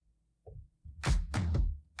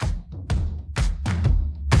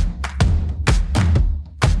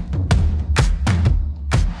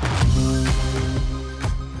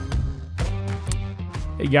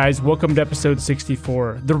guys? Welcome to episode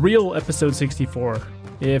 64, the real episode 64.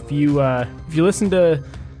 If you listen to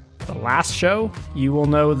the last show, you will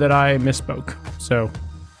know that I misspoke. So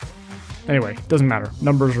anyway, doesn't matter.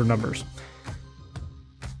 Numbers are numbers.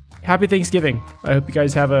 Happy Thanksgiving. I hope you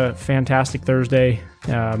guys have a fantastic Thursday.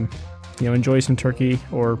 Enjoy some turkey,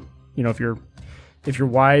 or if you're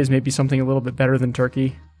wise, maybe something a little bit better than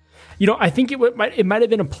turkey. I think it might have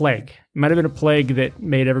been a plague. It might have been a plague that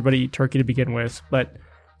made everybody eat turkey to begin with, but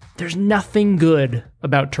there's nothing good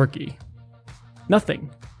about turkey.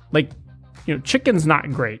 Nothing. Chicken's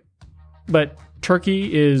not great, but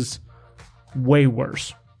turkey is way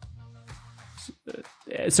worse.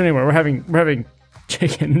 So anyway, we're having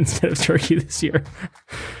chicken instead of turkey this year.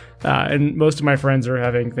 And most of my friends are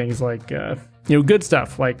having things like, good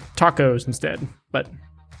stuff like tacos instead. But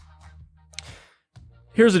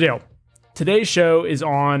here's the deal. Today's show is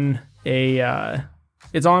on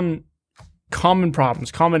it's on common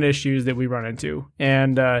problems, common issues that we run into.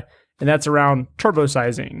 And that's around turbo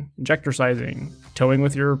sizing, injector sizing, towing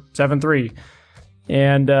with your 7.3.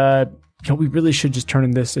 And, we really should just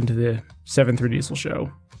turn this into the 7.3 diesel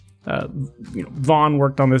show. Vaughn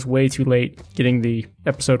worked on this way too late, getting the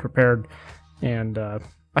episode prepared, and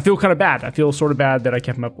I feel kind of bad. I feel sort of bad that I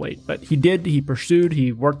kept him up late, but he pursued,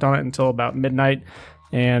 he worked on it until about midnight,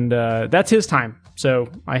 and that's his time.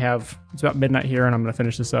 So it's about midnight here, and I'm going to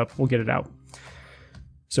finish this up. We'll get it out.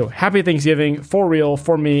 So happy Thanksgiving, for real,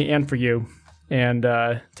 for me and for you. And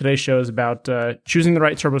today's show is about choosing the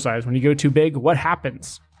right turbo size. When you go too big, what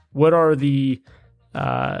happens? What are the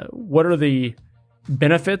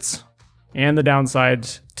benefits and the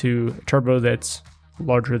downsides to a turbo that's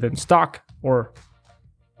larger than stock? Or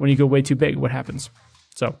when you go way too big, what happens?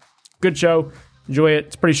 So good show. Enjoy it.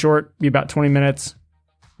 It's pretty short, be about 20 minutes.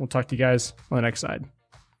 We'll talk to you guys on the next side.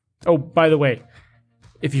 Oh, by the way,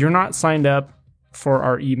 if you're not signed up for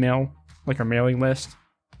our email, like our mailing list,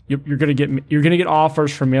 you're gonna get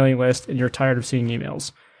offers from mailing list, and you're tired of seeing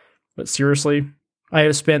emails. But seriously, I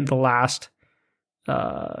have spent the last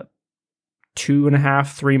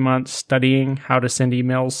 2.5-3 months studying how to send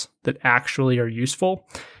emails that actually are useful.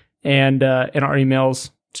 And in our emails,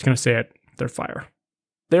 just gonna say it, they're fire.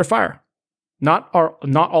 They're fire. Not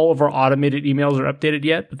all of our automated emails are updated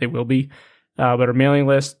yet, but they will be. But our mailing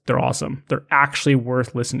list, they're awesome. They're actually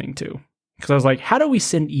worth listening to. Because I was like, how do we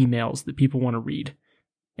send emails that people want to read?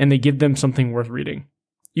 And they give them something worth reading.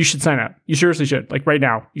 You should sign up. You seriously should. Like right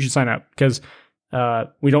now, you should sign up. Because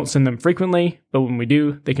we don't send them frequently, but when we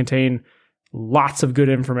do, they contain lots of good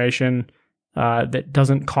information that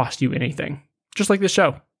doesn't cost you anything. Just like this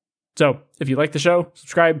show. So if you like the show,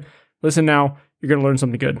 subscribe, listen now. You're going to learn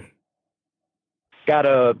something good. Got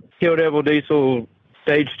a Kill Devil Diesel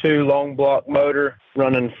Stage 2 long block motor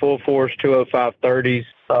running full force 205/30s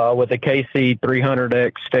with a KC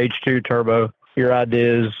 300X Stage 2 turbo. Your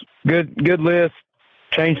idea is good list.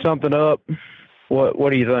 Change something up.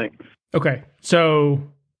 What do you think? Okay, so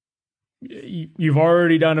you've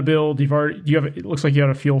already done a build. It looks like you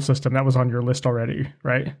have a fuel system that was on your list already,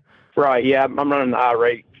 right? Right. Yeah, I'm running the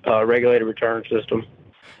iRate regulated return system.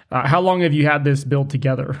 How long have you had this build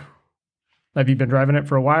together? Have you been driving it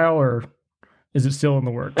for a while, or is it still in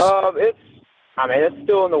the works? It's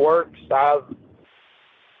still in the works. I've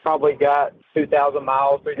probably got 3,000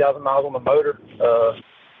 miles on the motor.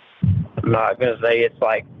 I'm not going to say it's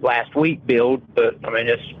like last week build, but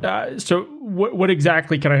it's... So what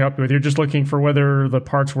exactly can I help you with? You're just looking for whether the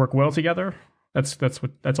parts work well together? That's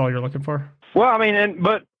all you're looking for? Well,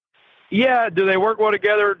 do they work well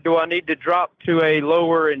together? Do I need to drop to a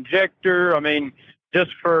lower injector?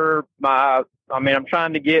 Just for I'm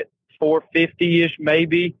trying to get 450-ish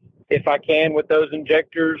maybe, if I can, with those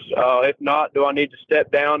injectors. If not, do I need to step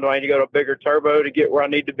down? Do I need to go to a bigger turbo to get where I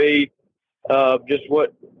need to be? Is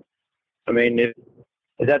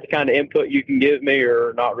that the kind of input you can give me,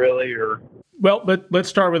 or not really? Or well, let's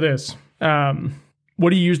start with this. What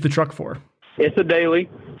do you use the truck for? It's a daily,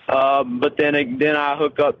 but then I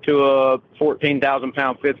hook up to a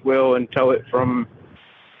 14,000-pound fifth wheel and tow it from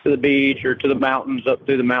to the beach or to the mountains, up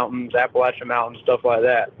through the mountains, Appalachian Mountains, stuff like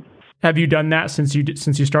that. Have you done that since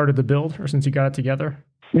you started the build, or since you got it together?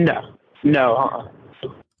 No.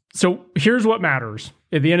 So here's what matters.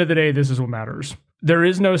 At the end of the day, this is what matters. There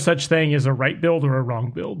is no such thing as a right build or a wrong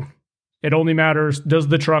build. It only matters, does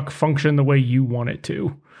the truck function the way you want it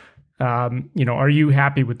to? Are you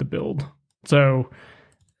happy with the build? So,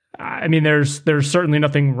 there's certainly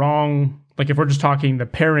nothing wrong. Like if we're just talking the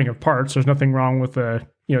pairing of parts, there's nothing wrong with the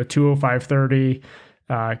 205/30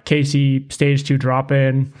 KC Stage 2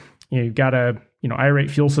 drop-in. You've got a iRate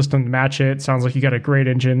fuel system to match it. Sounds like you got a great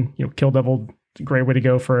engine. Kill Devil, great way to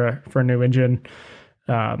go for a new engine.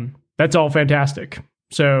 That's all fantastic.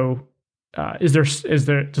 So does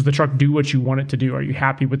the truck do what you want it to do? Are you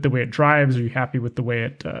happy with the way it drives? Are you happy with the way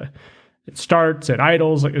it starts, it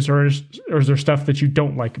idles? Like, or is there stuff that you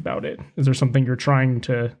don't like about it? Is there something you're trying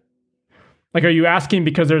to, like, are you asking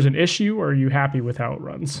because there's an issue, or are you happy with how it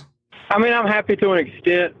runs? I mean, I'm happy to an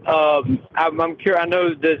extent. I'm curious. I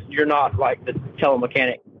know this, you're not like the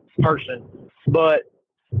telemechanic person, but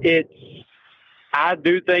I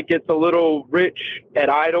do think it's a little rich at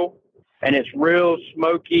idle, and it's real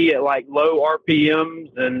smoky at like low RPMs,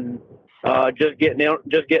 and just getting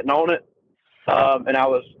on it. And I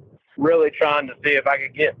was really trying to see if I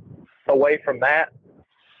could get away from that.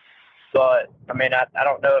 But I mean, I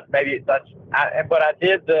don't know if maybe but I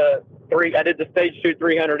did the Stage 2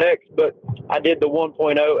 300X, but I did the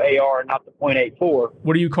 1.0 AR, not the 0.84.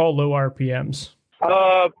 What do you call low RPMs?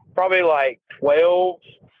 Probably like 12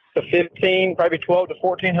 to 15, probably 12 to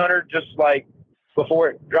 1400, just like before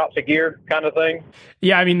it drops a gear kind of thing.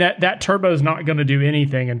 Yeah, I mean, that turbo is not going to do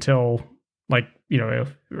anything until like,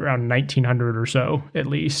 around 1900 or so, at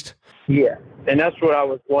least. Yeah, and that's what I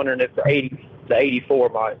was wondering if the 84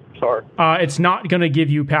 might. Sorry. It's not going to give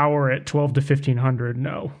you power at 12 to 1500,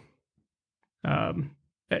 no.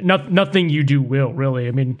 Nothing you do will, really.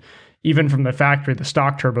 I mean, even from the factory, the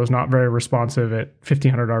stock turbo is not very responsive at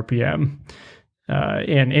 1500 RPM.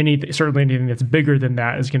 And certainly anything that's bigger than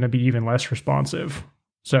that is going to be even less responsive.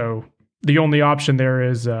 So the only option there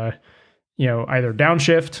is, either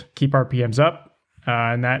downshift, keep RPMs up,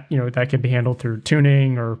 and that can be handled through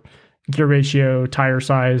tuning or gear ratio, tire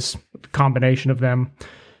size, combination of them.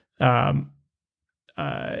 And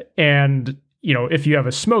if you have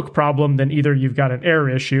a smoke problem, then either you've got an air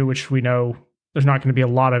issue, which we know there's not going to be a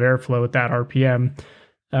lot of airflow at that RPM.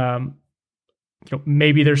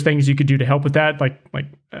 Maybe there's things you could do to help with that, like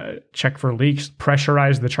check for leaks,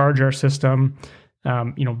 pressurize the charge air system,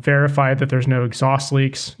 verify that there's no exhaust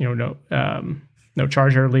leaks, no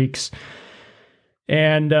charge air leaks,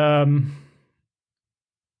 and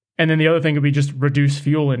then the other thing would be just reduce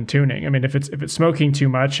fuel in tuning. I mean, if it's smoking too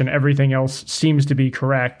much and everything else seems to be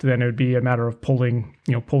correct, then it would be a matter of pulling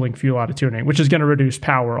fuel out of tuning, which is going to reduce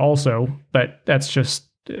power also, but that's just,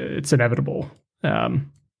 it's inevitable.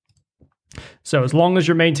 So as long as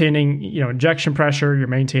you're maintaining, injection pressure, you're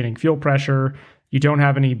maintaining fuel pressure, you don't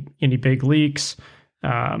have any big leaks,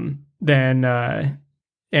 then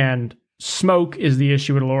and smoke is the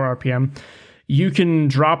issue at a lower RPM, you can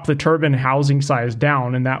drop the turbine housing size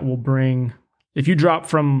down, and that will bring, if you drop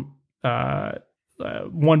from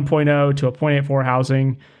 1.0 to a 0.84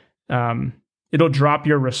 housing, it'll drop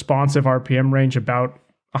your responsive RPM range about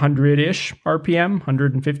 100-ish RPM,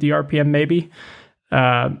 150 RPM maybe.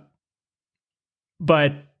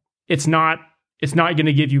 But it's not going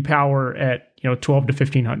to give you power at 12 to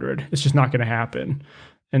 1500. It's just not going to happen.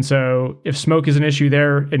 And so if smoke is an issue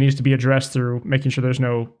there, it needs to be addressed through making sure there's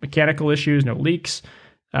no mechanical issues, no leaks.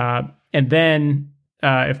 And then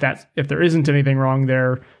if there isn't anything wrong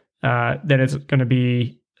there, then it's going to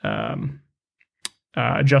be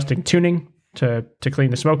adjusting tuning to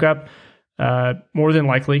clean the smoke up, more than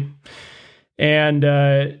likely. And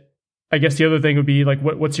I guess the other thing would be like,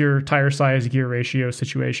 what's your tire size gear ratio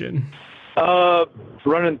situation?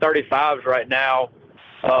 Running 35s right now.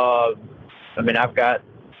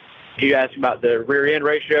 You asked about the rear end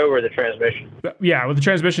ratio or the transmission? Yeah, well, the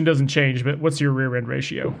transmission doesn't change, but what's your rear end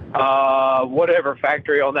ratio? Whatever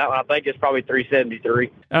factory on that one, I think it's probably 373.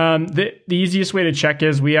 The easiest way to check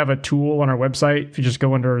is we have a tool on our website. If you just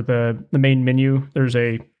go under the main menu, there's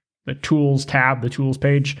the tools tab, the tools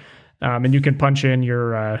page, and you can punch in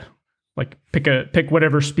your pick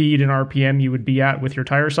whatever speed and RPM you would be at with your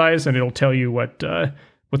tire size, and it'll tell you what the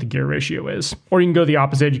gear ratio is. Or you can go the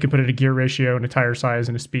opposite. You can put in a gear ratio and a tire size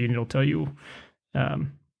and a speed, and it'll tell you,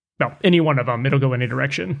 any one of them. It'll go any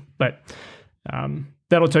direction, but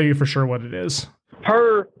that'll tell you for sure what it is.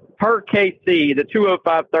 Per KC, the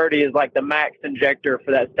 20530 is like the max injector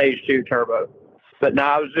for that Stage 2 turbo. But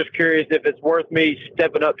now I was just curious if it's worth me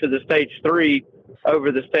stepping up to the Stage 3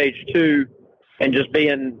 over the Stage 2 and just being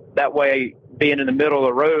in the middle of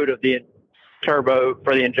the road of the turbo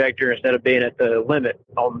for the injector instead of being at the limit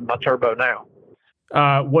on my turbo now.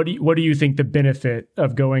 What do you think the benefit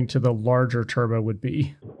of going to the larger turbo would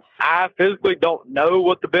be? I physically don't know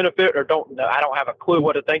what the benefit, I don't have a clue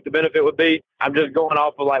what to think the benefit would be. I'm just going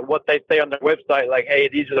off of like what they say on their website, like, hey,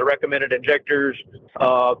 these are the recommended injectors.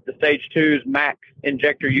 The Stage 2's max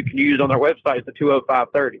injector you can use on their website is the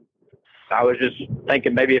 20530. I was just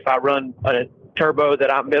thinking maybe if I run a turbo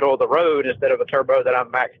that I'm middle of the road instead of a turbo that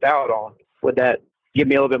I'm maxed out on, would that give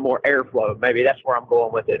me a little bit more airflow? Maybe that's where I'm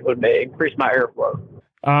going with it. Would increase my airflow.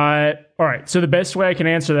 All right. So the best way I can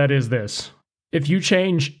answer that is this. If you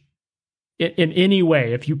change in any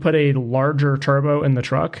way, if you put a larger turbo in the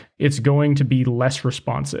truck, it's going to be less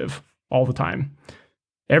responsive all the time.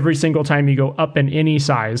 Every single time you go up in any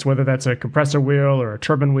size, whether that's a compressor wheel or a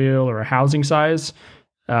turbine wheel or a housing size,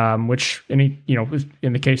 which in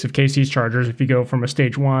the case of KC's Chargers, if you go from a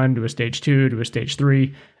stage 1 to a stage 2 to a stage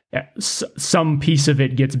 3, some piece of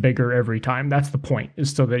it gets bigger every time. That's the point,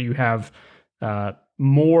 is so that you have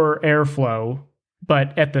more airflow,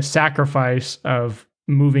 but at the sacrifice of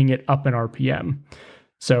moving it up in RPM.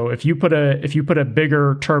 So if you put a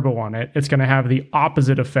bigger turbo on it, it's going to have the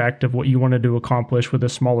opposite effect of what you wanted to accomplish with a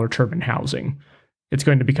smaller turbine housing. It's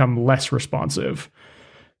going to become less responsive.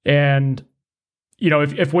 And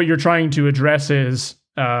if what you're trying to address is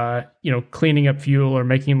cleaning up fuel or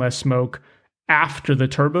making less smoke after the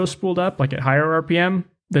turbo spooled up, like at higher RPM,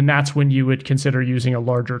 then that's when you would consider using a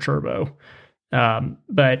larger turbo.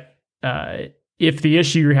 But if the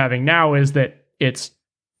issue you're having now is that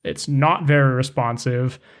it's not very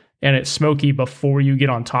responsive and it's smoky before you get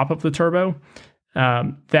on top of the turbo,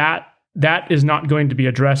 that is not going to be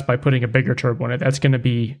addressed by putting a bigger turbo in it. It's going to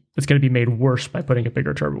be made worse by putting a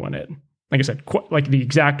bigger turbo in it. Like I said, like the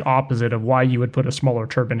exact opposite of why you would put a smaller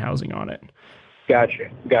turbine housing on it. Gotcha.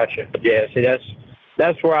 Yeah, see,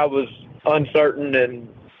 that's where I was uncertain and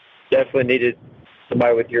definitely needed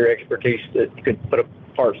somebody with your expertise that could put a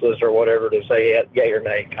parts list or whatever to say yay or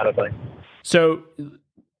nay kind of thing. So,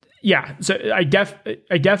 yeah, so I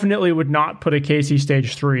definitely would not put a KC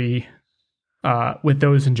Stage 3 with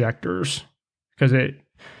those injectors, because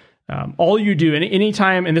all you do,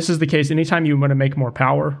 anytime, and this is the case, anytime you want to make more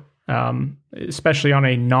power, especially on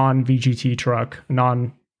a non-VGT truck,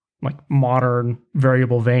 modern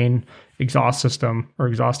variable vane exhaust system or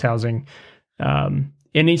exhaust housing,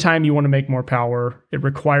 anytime you want to make more power, it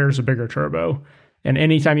requires a bigger turbo. And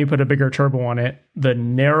anytime you put a bigger turbo on it, the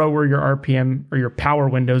narrower your RPM or your power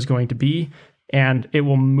window is going to be, and it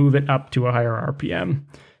will move it up to a higher RPM.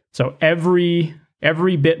 So every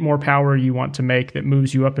bit more power you want to make that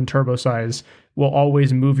moves you up in turbo size will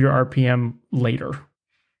always move your RPM later,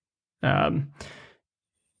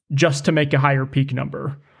 just to make a higher peak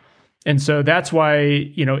number. And so that's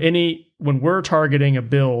why, when we're targeting a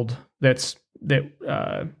build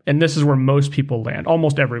and this is where most people land,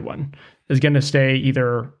 almost everyone is going to stay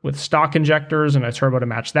either with stock injectors and a turbo to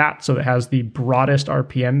match that, so that has the broadest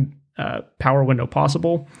RPM power window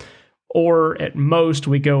possible. Or at most,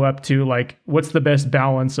 we go up to what's the best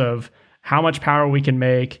balance of how much power we can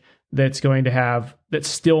make that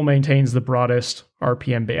still maintains the broadest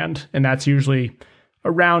RPM band. And that's usually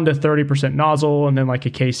around a 30% nozzle, and then a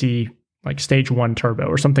KC stage 1 turbo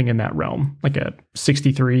or something in that realm, like a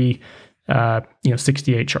 63,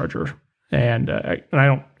 68 Charger. And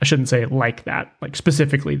I shouldn't say it like that,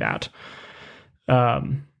 specifically that.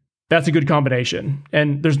 That's a good combination.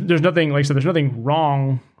 And there's nothing, there's nothing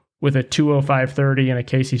wrong with a 205/30 and a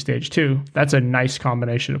KC Stage 2. That's a nice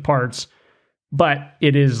combination of parts, but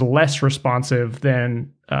it is less responsive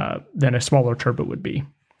than a smaller turbo would be.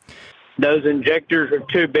 Those injectors are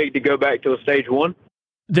too big to go back to a Stage 1?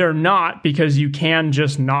 They're not, because you can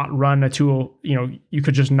just not run you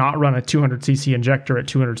could just not run a 200cc injector at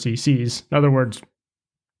 200 cc's. In other words,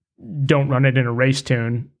 don't run it in a race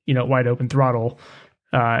tune, wide open throttle,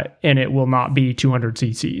 and it will not be 200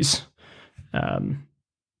 cc's.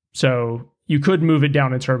 So you could move it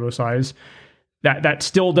down in turbo size. That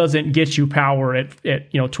still doesn't get you power at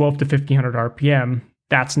 12 to 1500 RPM.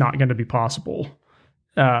 That's not going to be possible.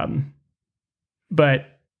 But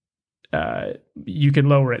you can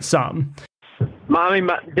lower it some.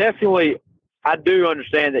 Definitely, I do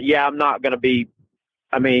understand that. Yeah, I'm not going to be.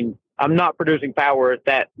 I'm not producing power at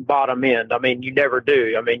that bottom end. You never do.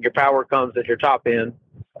 Your power comes at your top end.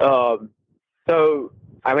 So,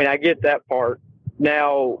 I get that part.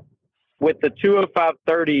 Now, with the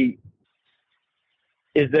 205/30,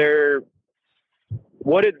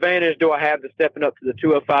 what advantage do I have to stepping up to the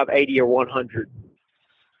 205/80 or 100?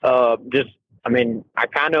 I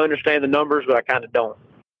kind of understand the numbers, but I kind of don't.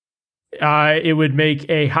 It would make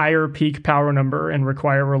a higher peak power number and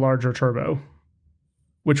require a larger turbo,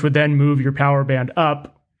 which would then move your power band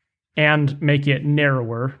up and make it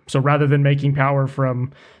narrower. So rather than making power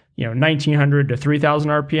from 1900 to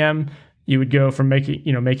 3000 RPM, you would go from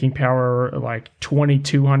making power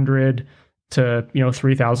 2200 to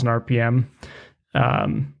 3000 RPM,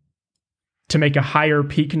 to make a higher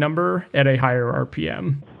peak number at a higher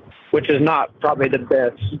RPM. Which is not probably the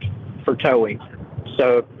best for towing.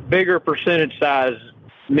 So bigger percentage size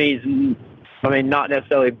means, not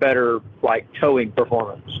necessarily better towing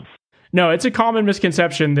performance. No, it's a common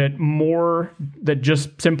misconception that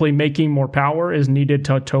just simply making more power is needed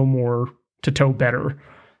to tow better.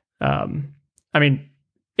 I mean,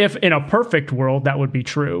 if in a perfect world that would be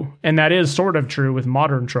true, and that is sort of true with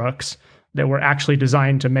modern trucks that were actually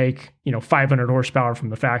designed to make 500 horsepower from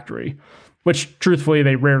the factory, which truthfully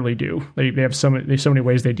they rarely do. They have so many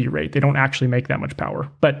ways they derate. They don't actually make that much power.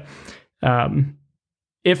 But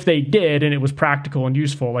if they did and it was practical and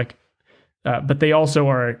useful, but they also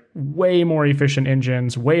are way more efficient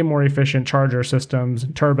engines, way more efficient charger systems,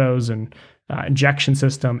 and turbos, and injection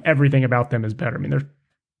system. Everything about them is better. I mean, they're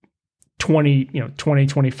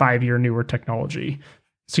 25 year newer technology,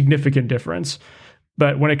 significant difference.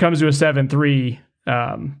 But when it comes to a 7.3,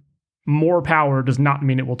 more power does not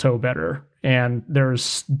mean it will tow better. And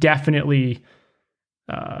there's definitely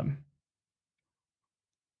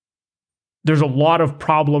there's a lot of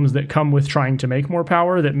problems that come with trying to make more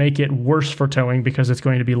power that make it worse for towing because it's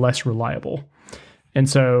going to be less reliable. And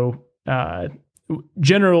so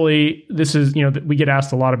generally, this is, we get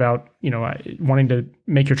asked a lot about, wanting to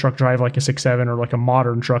make your truck drive like a 6.7 or like a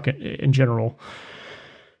modern truck in general.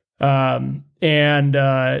 The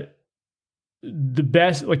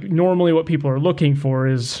best, normally what people are looking for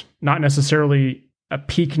is not necessarily a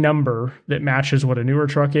peak number that matches what a newer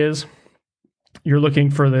truck is. You're looking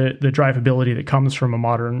for the drivability that comes from a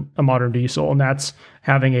modern diesel, and that's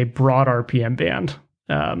having a broad RPM band,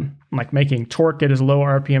 making torque at as low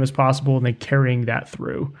RPM as possible and then carrying that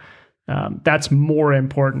through. That's more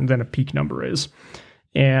important than a peak number is.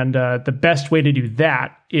 And the best way to do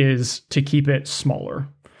that is to keep it smaller.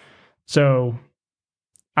 So,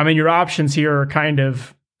 I mean, your options here are kind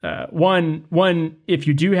of one. If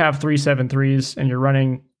you do have 3.73s and you're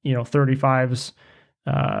running, 35s,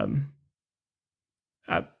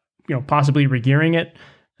 possibly regearing it,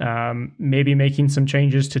 maybe making some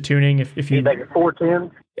changes to tuning. If you like a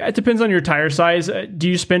 410, it depends on your tire size. Do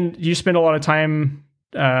you spend a lot of time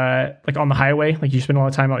on the highway? Like, you spend a lot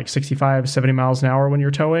of time at 65, 70 miles an hour when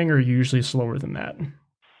you're towing, or are you usually slower than that?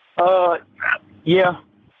 Yeah.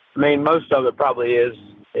 I mean, most of it probably is.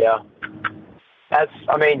 Yeah. I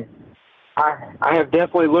have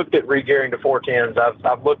definitely looked at regearing to 410s.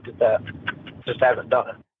 I've looked at that. Just haven't done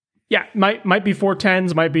it. Yeah, might be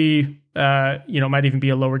 410s, might be might even be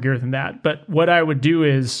a lower gear than that. But what I would do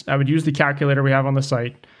is I would use the calculator we have on the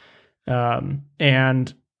site,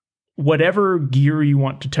 and whatever gear you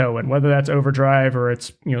want to tow in, whether that's overdrive or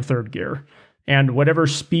it's third gear, and whatever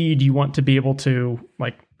speed you want to be able to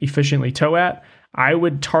efficiently tow at, I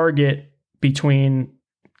would target between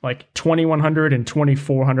 2100 and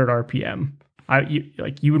 2400 RPM.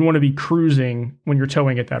 You would want to be cruising when you're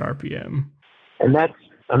towing at that RPM. And that's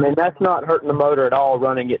not hurting the motor at all,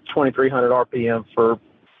 running at 2300 RPM for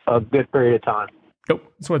a good period of time. Nope,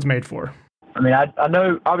 that's what it's made for. I mean, I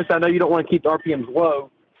know, obviously I know you don't want to keep the RPMs low,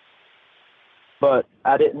 but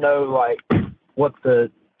I didn't know what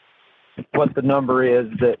the number is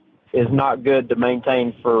that is not good to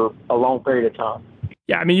maintain for a long period of time.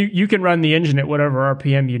 Yeah, I mean, you can run the engine at whatever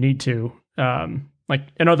RPM you need to.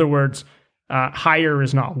 In other words, higher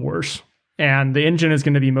is not worse. And the engine is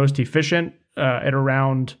going to be most efficient at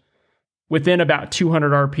around within about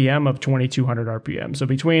 200 RPM of 2200 RPM. So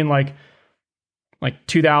between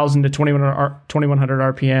 2000 to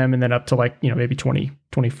 2100 RPM, and then up to maybe 20,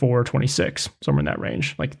 24, 26, somewhere in that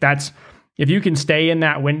range. That's, if you can stay in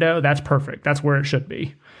that window, that's perfect. That's where it should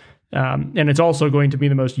be. And it's also going to be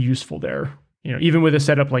the most useful there. Even with a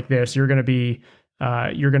setup like this, you're going to be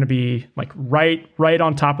right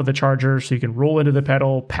on top of the charger, so you can roll into the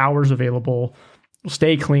pedal. Power's available.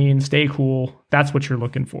 Stay clean, stay cool. That's what you're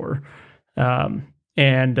looking for. In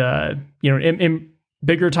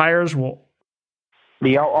bigger tires will. Do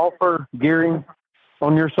y'all offer gearing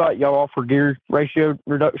on your site? Y'all offer gear ratio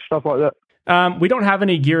reduction, stuff like that? We don't have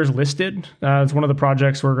any gears listed. It's one of the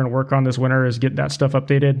projects we're going to work on this winter, is get that stuff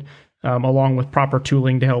updated, along with proper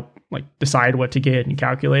tooling to help decide what to get and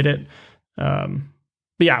calculate it. But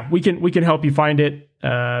yeah, we can help you find it.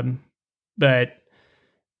 But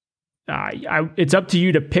it's up to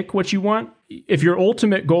you to pick what you want. If your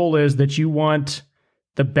ultimate goal is that you want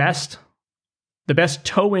the best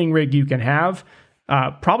towing rig you can have,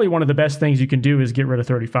 probably one of the best things you can do is get rid of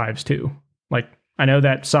 35s too. I know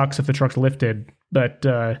that sucks if the truck's lifted, but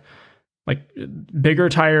bigger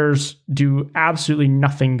tires do absolutely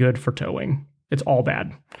nothing good for towing. It's all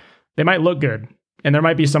bad. They might look good, and there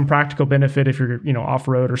might be some practical benefit if you're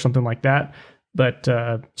off-road or something like that. But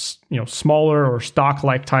smaller or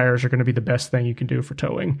stock-like tires are going to be the best thing you can do for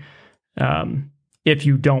towing. If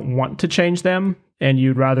you don't want to change them and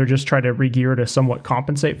you'd rather just try to regear to somewhat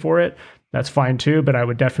compensate for it, that's fine too. But I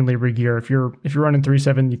would definitely regear if you're running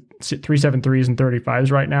 373s and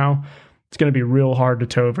 35s right now. It's going to be real hard to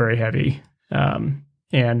tow very heavy,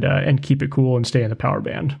 and keep it cool and stay in the power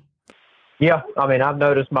band. Yeah, I mean, I've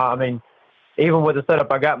noticed even with the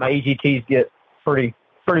setup I got, my EGTs get pretty.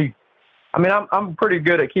 I mean, I'm pretty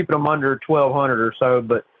good at keeping them under 1200 or so,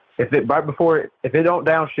 but if it don't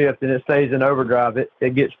downshift and it stays in overdrive,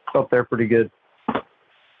 it gets up there pretty good.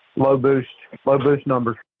 Low boost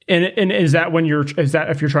numbers. And is that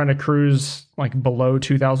if you're trying to cruise like below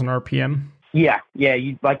 2000 RPM? Yeah.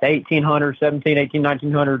 You like the 1800, 17, 18,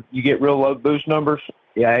 1900, you get real low boost numbers.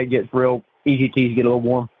 Yeah, it gets real, EGTs get a little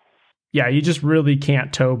warm. Yeah, you just really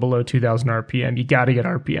can't tow below 2000 RPM. You got to get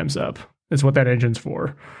RPMs up. That's what that engine's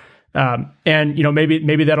for. And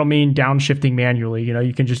maybe that'll mean downshifting manually.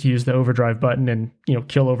 You can just use the overdrive button and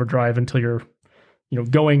kill overdrive until you're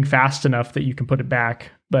going fast enough that you can put it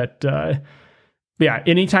back. But yeah,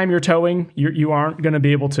 anytime you're towing, you aren't going to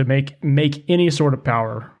be able to make any sort of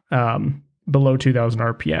power below 2000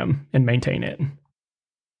 RPM and maintain it.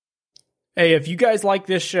 Hey, if you guys like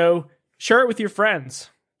this show, share it with your friends.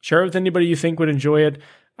 Share it with anybody you think would enjoy it.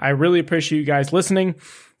 I really appreciate you guys listening.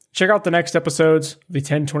 Check out the next episodes of the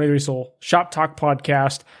 1023 Soul Shop Talk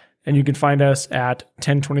podcast, and you can find us at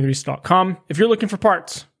 1023soul.com if you're looking for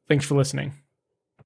parts. Thanks for listening.